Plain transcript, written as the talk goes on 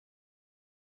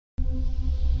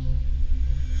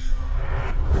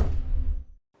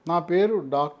నా పేరు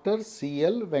doctor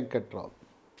CL Venkatrao.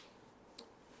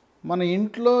 మన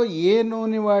ఇంట్లో ఏ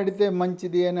నూనె వాడితే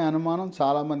మంచిది అనే అనుమానం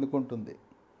చాలామందికి ఉంటుంది.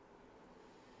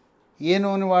 ఏ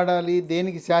నూనె వాడాలి,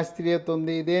 దేనికి శాస్త్రీయత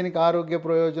ఉంది, దేనికి ఆరోగ్య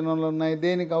ప్రయోజనాలు ఉన్నాయి,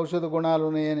 దేనికి ఔషధ గుణాలు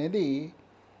ఉన్నాయి అనేది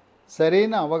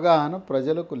సరైన అవగాహన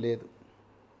ప్రజలకు లేదు.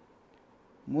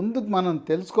 ముందుకు మనం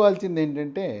తెలుసుకోవాల్సింది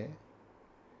ఏంటంటే,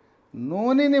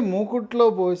 నూనెని మూకుట్లో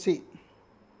పోసి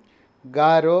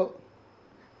గారో,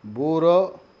 బూరో,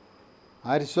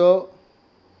 అరిసో,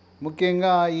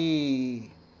 ముఖ్యంగా ఈ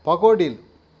పకోడీలు,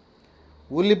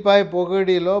 ఉల్లిపాయ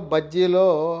పకోడీలో, బజ్జీలో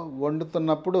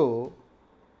వండుతున్నప్పుడు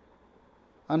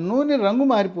ఆ నూనె రంగు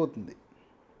మారిపోతుంది.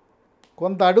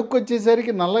 కొంత అడుక్కు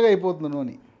వచ్చేసరికి నల్లగా అయిపోతుంది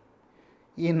నూనె.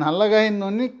 ఈ నల్లగా అయిన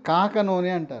నూనె కాక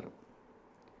నూనె అంటారు.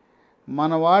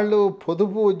 మన వాళ్ళు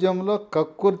పొదుపు ఉద్యమంలో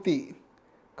కక్కుర్తి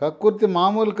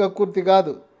మామూలు కక్కుర్తి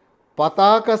కాదు,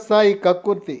 పతాక స్థాయి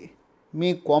కక్కుర్తి. మీ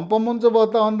కొంప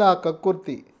ముంచబోతా ఉంది ఆ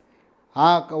కక్కుర్తి.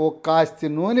 ఒక కాస్తి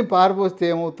నూనె పారిపోస్తే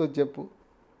ఏమవుతుందో చెప్పు.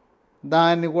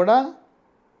 దాన్ని కూడా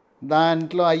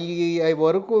దాంట్లో అవి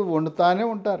వరకు వండుతూనే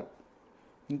ఉంటారు.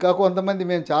 ఇంకా కొంతమంది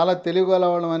మేము చాలా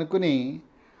తెలివిగలవాళ్ళం అనుకుని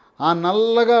ఆ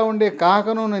నల్లగా ఉండే కాక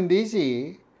నూనెని తీసి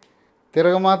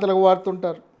తిరగమాతలకు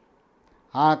వాడుతుంటారు.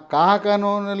 ఆ కాక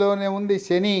నూనెలోనే ఉంది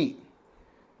శని,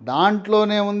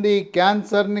 దాంట్లోనే ఉంది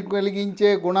క్యాన్సర్ని కలిగించే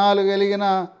గుణాలు కలిగిన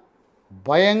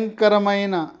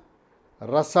భయంకరమైన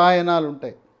రసాయనాలు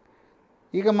ఉంటాయి.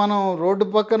 ఇక మనం రోడ్డు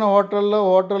పక్కన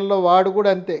హోటల్లో వాడు కూడా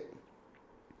అంతే.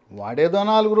 వాడేదో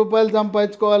 4 రూపాయలు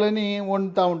సంపాదించుకోవాలని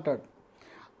వండుతూ ఉంటాడు.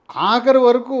 ఆఖరి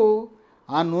వరకు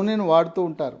ఆ నూనెను వాడుతూ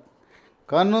ఉంటారు.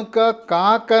 కనుక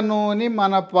కాక నూనె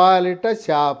మన పాలిట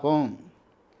శాపం.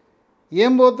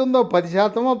 ఏం పోతుందో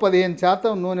 10%,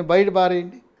 15% నూనె బయట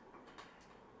పారేయండి,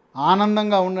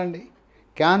 ఆనందంగా ఉండండి,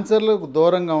 క్యాన్సర్లకు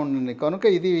దూరంగా ఉండండి. కనుక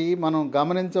ఇది మనం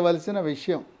గమనించవలసిన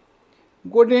విషయం.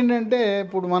 ఇంకోటి ఏంటంటే,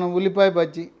 ఇప్పుడు మనం ఉల్లిపాయ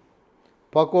బజ్జీ,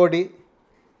 పకోడీ,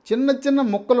 చిన్న చిన్న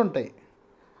ముక్కలు ఉంటాయి.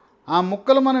 ఆ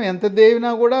ముక్కలు మనం ఎంత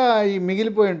దేవినా కూడా ఈ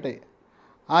మిగిలిపోయి ఉంటాయి.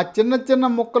 ఆ చిన్న చిన్న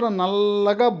ముక్కలు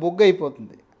నల్లగా బొగ్గు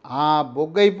అయిపోతుంది. ఆ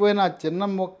బొగ్గు అయిపోయిన ఆ చిన్న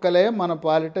ముక్కలే మన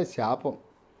పాలిట శాపం.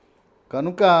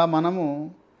 కనుక మనము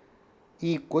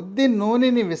ఈ కొద్ది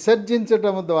నూనెని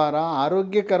విసర్జించటం ద్వారా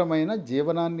ఆరోగ్యకరమైన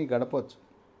జీవనాన్ని గడపవచ్చు.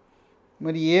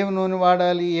 మరి ఏమి నూనె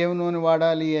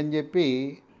వాడాలి అని చెప్పి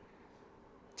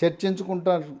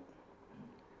చర్చించుకుంటారు.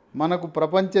 మనకు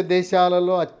ప్రపంచ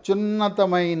దేశాలలో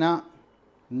అత్యున్నతమైన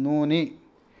నూనె,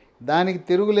 దానికి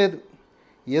తిరుగులేదు,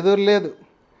 ఎదురులేదు.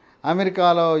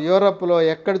 అమెరికాలో, యూరప్లో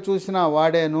ఎక్కడ చూసినా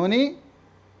వాడే నూనె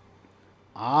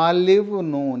ఆలివ్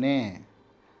నూనె.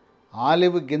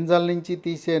 ఆలివ్ గింజల నుంచి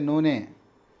తీసే నూనె.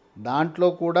 దాంట్లో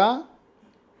కూడా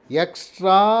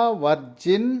ఎక్స్ట్రా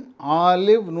వర్జిన్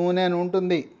ఆలివ్ నూనె అని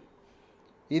ఉంటుంది.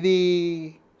 ఇది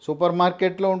సూపర్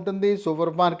మార్కెట్లో ఉంటుంది.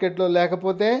 సూపర్ మార్కెట్లో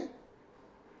లేకపోతే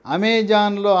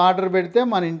అమెజాన్లో ఆర్డర్ పెడితే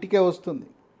మన ఇంటికే వస్తుంది.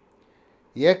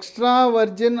 ఎక్స్ట్రా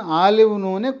వర్జిన్ ఆలివ్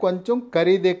నూనె కొంచెం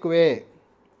ఖరీదు ఎక్కువే.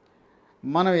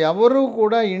 మనం ఎవరూ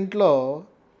కూడా ఇంట్లో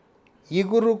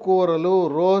ఇగురు కూరలు,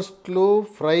 రోస్ట్లు,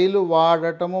 ఫ్రైలు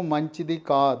వాడటము మంచిది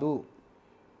కాదు.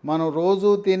 మనం రోజు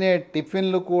తినే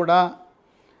టిఫిన్లు కూడా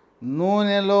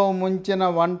నూనెలో ముంచిన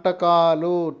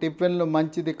వంటకాలు, టిఫిన్లు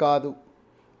మంచిది కాదు.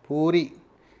 పూరి,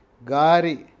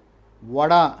 గారి,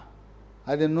 వడ,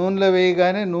 అది నూనెలో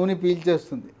వేయగానే నూనె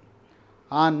పీల్చేస్తుంది.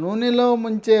 ఆ నూనెలో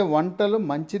ముంచే వంటలు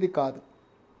మంచిది కాదు.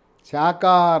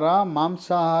 శాకాహార,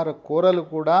 మాంసాహార కూరలు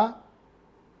కూడా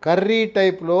కర్రీ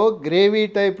టైప్లో, గ్రేవీ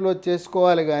టైప్లో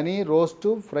చేసుకోవాలి కానీ రోస్టు,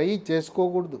 ఫ్రై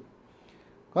చేసుకోకూడదు.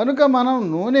 కనుక మనం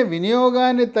నూనె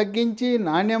వినియోగాన్ని తగ్గించి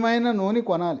నాణ్యమైన నూనె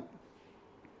కొనాలి.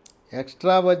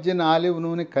 ఎక్స్ట్రా వర్జిన్ ఆలివ్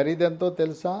నూనె ఖరీదెంతో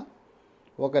తెలుసా?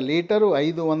 1 లీటరు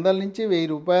 500 నుంచి 1000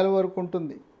 రూపాయల వరకు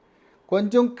ఉంటుంది.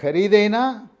 కొంచెం ఖరీదైనా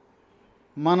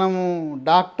మనము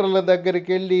డాక్టర్ల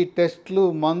దగ్గరికి వెళ్ళి టెస్ట్లు,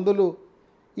 మందులు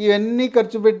ఇవన్నీ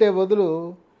ఖర్చు పెట్టే బదులు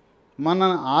మన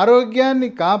ఆరోగ్యాన్ని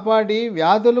కాపాడి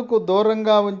వ్యాధులకు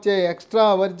దూరంగా ఉంచే ఎక్స్ట్రా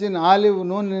వర్జిన్ ఆలివ్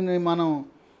నూనెని మనం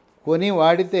కొని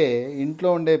వాడితే ఇంట్లో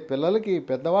ఉండే పిల్లలకి,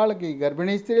 పెద్దవాళ్ళకి,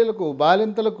 గర్భిణీ స్త్రీలకు,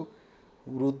 బాలింతలకు,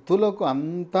 వృద్ధులకు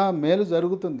అంతా మేలు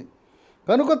జరుగుతుంది.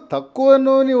 కనుక తక్కువ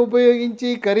నూనె ఉపయోగించి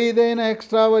ఖరీదైన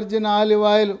ఎక్స్ట్రా వర్జిన్ ఆలివ్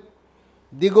ఆయిల్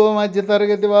దిగువ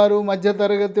మధ్యతరగతి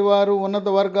వారు, ఉన్నత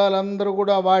వర్గాలందరూ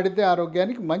కూడా వాడితే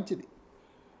ఆరోగ్యానికి మంచిది.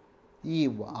 ఈ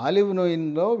ఆలివ్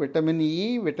నూనెలో vitamin E,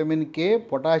 vitamin K,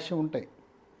 potassium ఉంటాయి.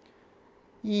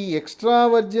 ఈ ఎక్స్ట్రా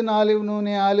వర్జిన్ ఆలివ్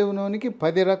నూనెకి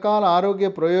 10 రకాల ఆరోగ్య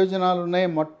ప్రయోజనాలు ఉన్నాయి.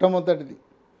 మొట్టమొదటిది,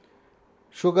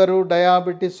 షుగరు,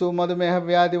 డయాబెటీసు, మధుమేహ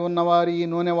వ్యాధి ఉన్నవారు ఈ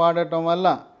నూనె వాడటం వల్ల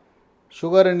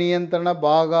షుగర్ నియంత్రణ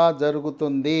బాగా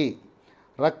జరుగుతుంది.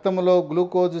 రక్తంలో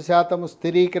గ్లూకోజ్ శాతం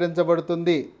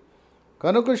స్థిరీకరించబడుతుంది.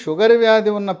 కనుక షుగర్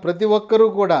వ్యాధి ఉన్న ప్రతి ఒక్కరూ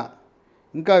కూడా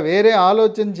ఇంకా వేరే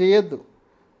ఆలోచన చేయొద్దు.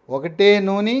 ఒకటే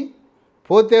నూనె,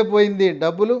 పోతే పోయింది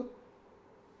డబ్బులు,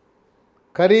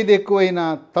 ఖరీదు ఎక్కువైనా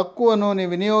తక్కువ నూనె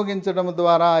వినియోగించడం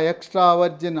ద్వారా ఎక్స్ట్రా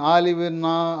వర్జిన్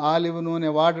ఆలివ్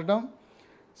నూనె వాడటం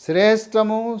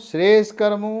శ్రేష్టము,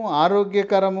 శ్రేయస్కరము,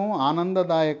 ఆరోగ్యకరము,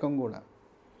 ఆనందదాయకం కూడా.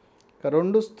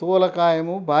 రెండు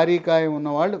స్థూలకాయము, భారీకాయం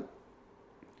ఉన్నవాళ్ళు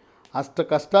అష్ట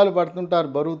కష్టాలు పడుతుంటారు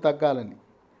బరువు తగ్గాలని.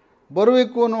 బరువు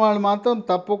ఎక్కువ ఉన్నవాళ్ళు మాత్రం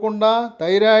తప్పకుండా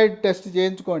థైరాయిడ్ టెస్ట్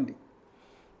చేయించుకోండి.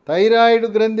 థైరాయిడ్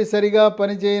గ్రంథి సరిగా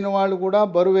పనిచేయని వాళ్ళు కూడా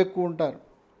బరువు ఎక్కువ ఉంటారు.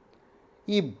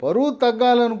 ఈ బరువు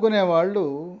తగ్గాలనుకునే వాళ్ళు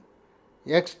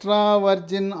ఎక్స్ట్రా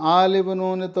వర్జిన్ ఆలివ్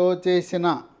నూనెతో చేసిన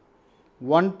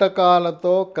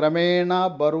వంటకాలతో క్రమేణా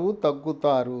బరువు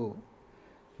తగ్గుతారు.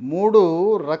 3,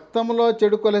 రక్తంలో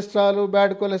చెడు cholesterol,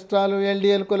 bad cholesterol,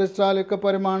 LDL cholesterol యొక్క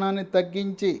పరిమాణాన్ని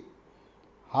తగ్గించి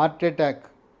హార్ట్ అటాక్,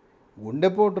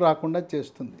 గుండెపోటు రాకుండా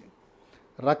చేస్తుంది.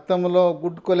 రక్తంలో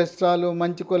గుడ్ కొలెస్ట్రాల్,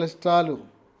 మంచి కొలెస్ట్రాల్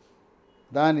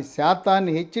దాని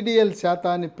శాతాన్ని, హెచ్డిఎల్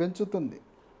శాతాన్ని పెంచుతుంది.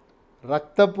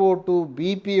 రక్తపోటు,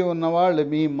 బీపీ ఉన్నవాళ్ళు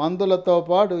మీ మందులతో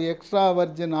పాటు ఎక్స్ట్రా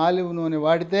వర్జిన్ ఆలివ్ నూనె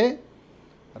వాడితే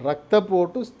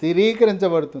రక్తపోటు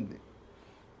స్థిరీకరించబడుతుంది.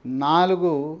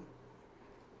 4,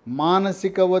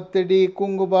 మానసిక ఒత్తిడి,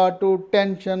 కుంగుబాటు,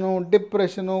 టెన్షను,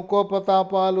 డిప్రెషను,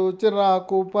 కోపతాపాలు,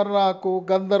 చిరాకు, పర్రాకు,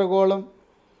 గందరగోళం,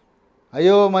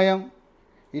 అయోమయం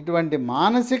ఇటువంటి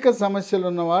మానసిక సమస్యలు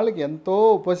ఉన్న వాళ్ళకి ఎంతో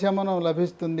ఉపశమనం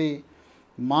లభిస్తుంది.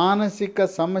 మానసిక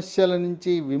సమస్యల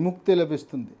నుంచి విముక్తి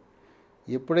లభిస్తుంది.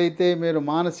 ఎప్పుడైతే మీరు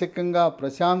మానసికంగా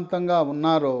ప్రశాంతంగా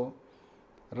ఉన్నారో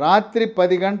రాత్రి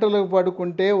 10 గంటలకు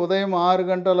పడుకుంటే ఉదయం 6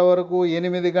 గంటల వరకు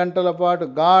 8 గంటల పాటు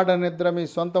గాఢ నిద్ర మీ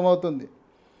సొంతమవుతుంది.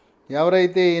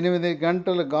 ఎవరైతే 8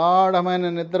 గంటలు గాఢమైన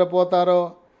నిద్రపోతారో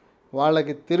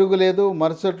వాళ్ళకి తిరుగులేదు.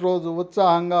 మరుసటి రోజు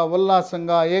ఉత్సాహంగా,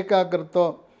 ఉల్లాసంగా, ఏకాగ్రతతో,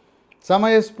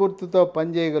 సమయస్ఫూర్తితో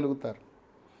పనిచేయగలుగుతారు.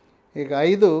 ఇక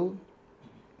 5,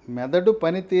 మెదడు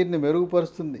పనితీరుని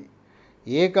మెరుగుపరుస్తుంది,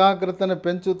 ఏకాగ్రతను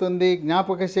పెంచుతుంది,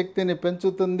 జ్ఞాపక శక్తిని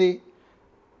పెంచుతుంది.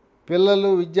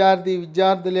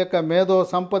 విద్యార్థుల యొక్క మేధో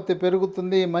సంపత్తి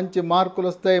పెరుగుతుంది, మంచి మార్కులు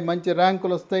వస్తాయి, మంచి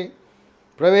ర్యాంకులు వస్తాయి,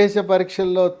 ప్రవేశ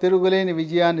పరీక్షల్లో తిరుగులేని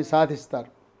విజయాన్ని సాధిస్తారు.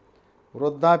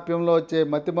 వృద్ధాప్యంలో వచ్చే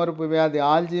మతిమరుపు వ్యాధి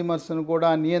ఆల్జీమర్స్ను కూడా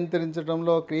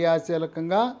నియంత్రించడంలో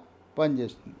క్రియాశీలకంగా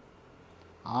పనిచేస్తుంది.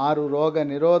 6, రోగ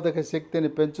నిరోధక శక్తిని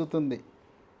పెంచుతుంది.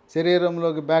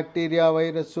 శరీరంలోకి బ్యాక్టీరియా,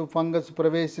 వైరస్, ఫంగస్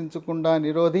ప్రవేశించకుండా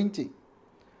నిరోధించి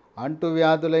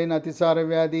అంటువ్యాధులైన అతిసార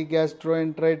వ్యాధి,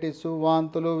 గ్యాస్ట్రోఎంట్రైటిస్,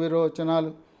 వాంతులు,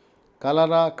 విరోచనాలు,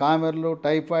 కలరా, కామెర్లు,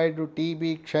 టైఫాయిడ్,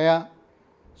 టీబీ, క్షయ,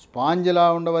 స్పాంజిలా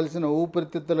ఉండవలసిన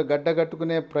ఊపిరితిత్తులు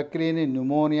గడ్డగట్టుకునే ప్రక్రియని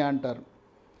న్యూమోనియా అంటారు.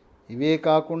 ఇవే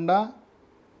కాకుండా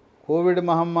కోవిడ్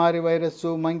మహమ్మారి virus,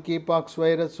 monkeypox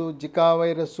virus, Zika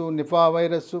virus, Nipah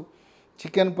virus,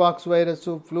 chickenpox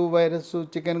virus, flu virus,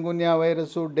 chikungunya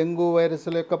virus, dengue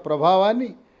వైరస్ల యొక్క ప్రభావాన్ని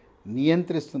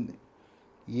నియంత్రిస్తుంది.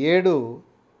 7,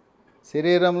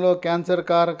 శరీరంలో క్యాన్సర్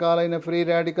కారకాలైన ఫ్రీ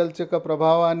రాడికల్స్ యొక్క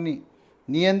ప్రభావాన్ని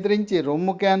నియంత్రించి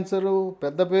రొమ్ము క్యాన్సరు,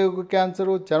 పెద్దపేగు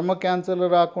క్యాన్సరు, చర్మ క్యాన్సర్లు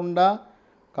రాకుండా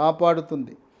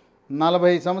కాపాడుతుంది.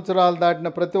 40 సంవత్సరాలు దాటిన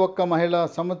ప్రతి ఒక్క మహిళ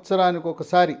సంవత్సరానికి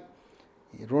ఒకసారి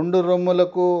 2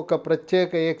 రొమ్ములకు ఒక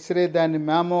ప్రత్యేక ఎక్స్రే, దాన్ని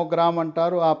మ్యామోగ్రామ్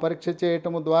అంటారు, ఆ పరీక్ష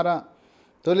చేయటం ద్వారా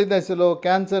తొలి దశలో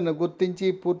క్యాన్సర్ను గుర్తించి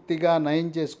పూర్తిగా నయం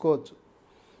చేసుకోవచ్చు.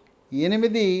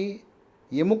 8,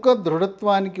 ఎముక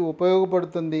దృఢత్వానికి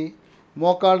ఉపయోగపడుతుంది.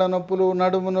 మోకాళ్ళ నొప్పులు,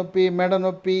 నడుము నొప్పి, మెడ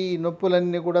నొప్పి, ఈ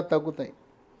నొప్పులన్నీ కూడా తగ్గుతాయి.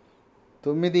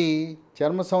 9,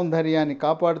 చర్మ సౌందర్యాన్ని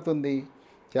కాపాడుతుంది.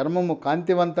 చర్మము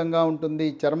కాంతివంతంగా ఉంటుంది,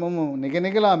 చర్మము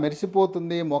నిగనిగలా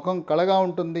మెరిసిపోతుంది, ముఖం కళగా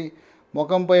ఉంటుంది,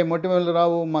 ముఖంపై మొటిమలు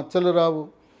రావు, మచ్చలు రావు,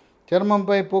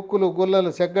 చర్మంపై పొక్కులు,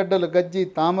 గుల్లలు, సెగ్గడ్డలు, గజ్జి,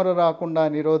 తామర రాకుండా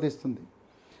నిరోధిస్తుంది.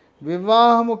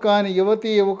 వివాహము కాని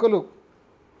యువకులు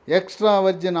ఎక్స్ట్రా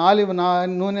వర్జిన్ ఆలివ్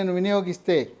నూనెను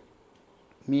వినియోగిస్తే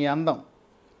మీ అందం,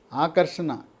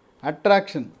 ఆకర్షణ,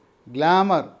 అట్రాక్షన్,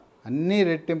 గ్లామర్ అన్నీ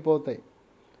రెట్టింపు అవుతాయి.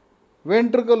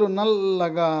 వెంట్రుకలు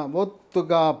నల్లగా,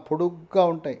 ఒత్తుగా, పొడుగ్గా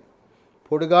ఉంటాయి.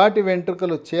 పొడుగాటి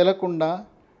వెంట్రుకలు చీలకుండా,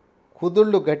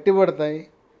 కుదుళ్ళు గట్టిపడతాయి,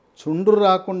 చుండ్రు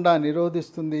రాకుండా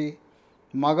నిరోధిస్తుంది.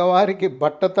 మగవారికి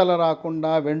బట్టతల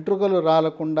రాకుండా, వెంట్రుకలు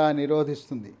రాలకుండా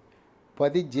నిరోధిస్తుంది.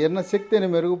 10, జీర్ణశక్తిని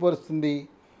మెరుగుపరుస్తుంది.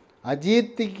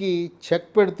 అజీర్తికి చెక్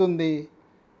పెడుతుంది.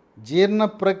 జీర్ణ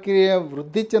ప్రక్రియ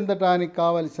వృద్ధి చెందటానికి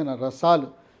కావలసిన రసాలు,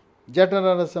 జఠర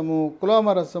రసము,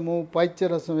 క్లోమరసము,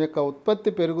 పైత్యరసం యొక్క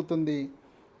ఉత్పత్తి పెరుగుతుంది.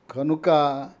 కనుక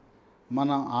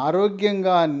మనం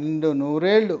ఆరోగ్యంగా నిండు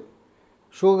నూరేళ్ళు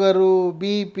షుగరు,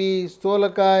 బీపీ,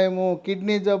 స్థూలకాయము,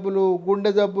 కిడ్నీ జబ్బులు,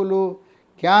 గుండె జబ్బులు,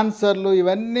 క్యాన్సర్లు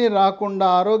ఇవన్నీ రాకుండా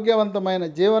ఆరోగ్యవంతమైన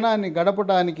జీవనాన్ని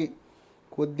గడపడానికి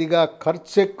కొద్దిగా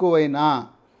ఖర్చు ఎక్కువైనా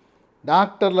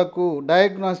డాక్టర్లకు,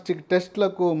 డయాగ్నోస్టిక్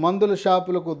టెస్ట్లకు, మందుల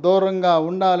షాపులకు దూరంగా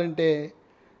ఉండాలంటే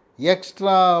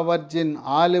ఎక్స్ట్రా వర్జిన్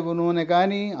ఆలివ్ నూనె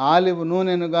కానీ, ఆలివ్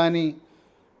నూనెను కానీ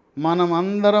మనం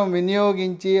అందరం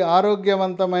వినియోగించి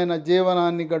ఆరోగ్యవంతమైన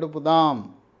జీవనాన్ని గడుపుదాం.